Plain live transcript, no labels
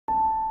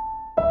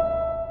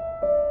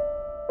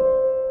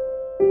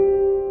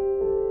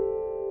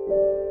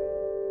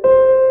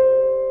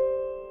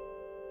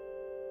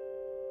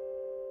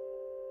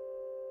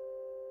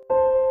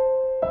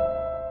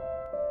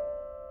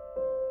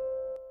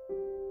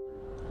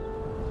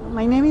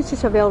My name is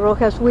Isabel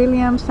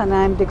Rojas-Williams, and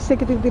I'm the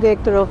Executive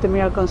Director of the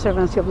Mural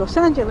Conservancy of Los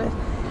Angeles.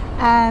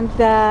 And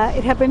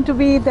it happened to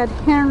be that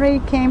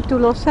Henry came to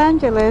Los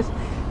Angeles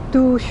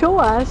to show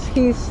us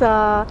his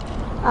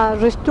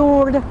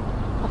restored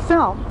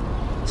film,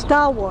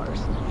 Star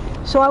Wars.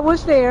 So I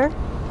was there,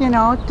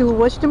 to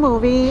watch the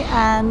movie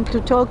and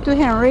to talk to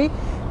Henry,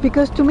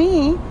 because to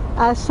me,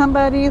 as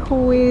somebody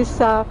who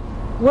is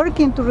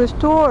working to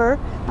restore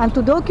and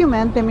to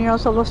document the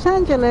murals of Los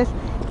Angeles,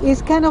 it's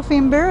kind of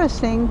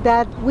embarrassing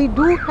that we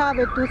do have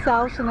a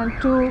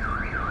 2002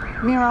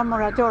 mural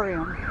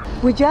moratorium.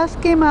 We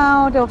just came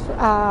out of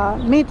a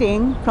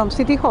meeting from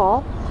City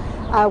Hall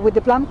with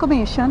the Plan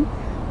Commission,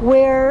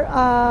 where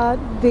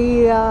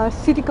the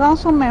City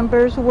Council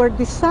members were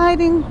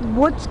deciding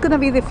what's going to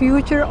be the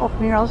future of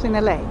murals in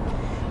LA.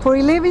 For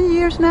 11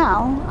 years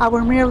now,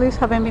 our muralists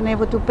haven't been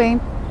able to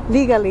paint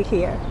legally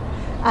here.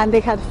 And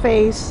they had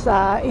faced,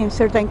 in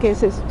certain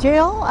cases,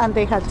 jail, and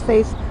they had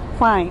faced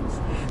fines.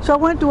 So I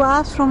wanted to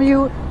ask from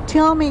you,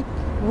 tell me,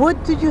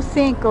 what do you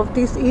think of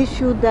this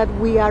issue that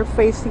we are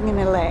facing in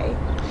LA?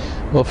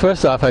 Well,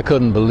 first off, I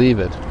couldn't believe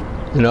it.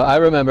 I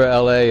remember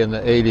LA in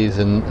the 80s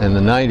and the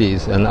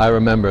 90s, and I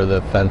remember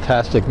the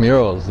fantastic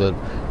murals that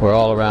were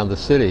all around the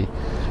city.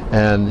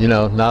 And,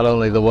 not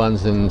only the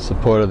ones in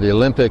support of the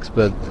Olympics,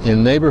 but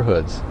in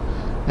neighborhoods.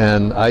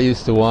 And I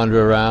used to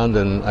wander around,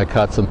 and I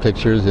caught some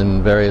pictures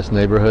in various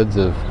neighborhoods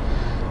of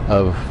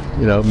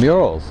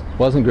murals. It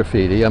wasn't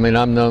graffiti. I mean,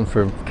 I'm known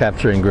for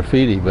capturing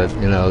graffiti, but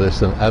there's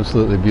some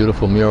absolutely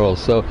beautiful murals.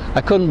 So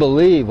I couldn't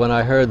believe when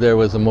I heard there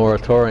was a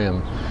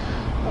moratorium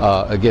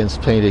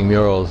against painting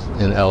murals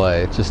in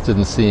LA. It just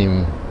didn't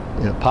seem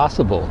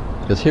possible,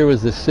 because here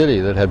was this city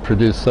that had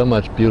produced so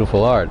much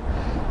beautiful art,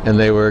 and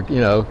they were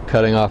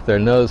cutting off their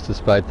nose to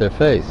spite their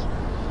face.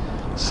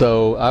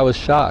 So I was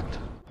shocked.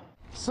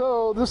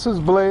 So this is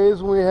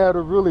Blaze. We had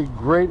a really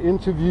great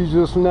interview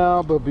just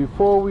now, but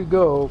before we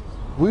go,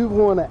 we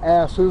want to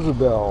ask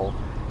Isabel,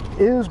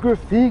 is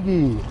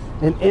graffiti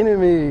an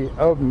enemy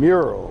of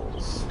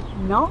murals?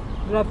 No,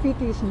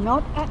 graffiti is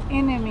not an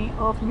enemy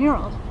of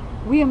murals.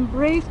 We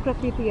embrace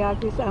graffiti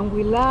artists and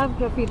we love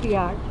graffiti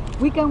art.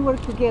 We can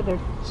work together.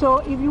 So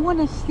if you want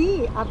to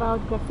see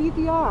about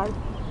graffiti art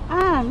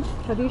and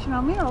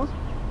traditional murals,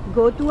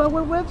 go to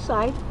our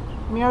website,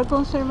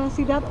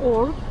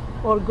 muralconservancy.org,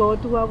 or go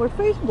to our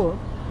Facebook,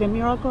 the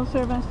Mural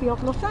Conservancy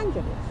of Los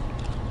Angeles.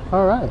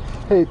 All right.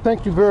 Hey,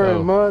 thank you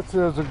very much. It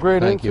was a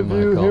great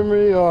interview,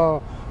 Henry.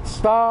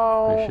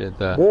 Style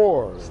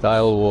Wars.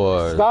 Style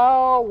Wars.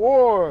 Style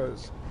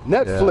Wars.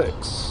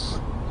 Netflix.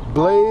 Yeah.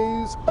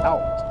 Blaze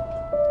out.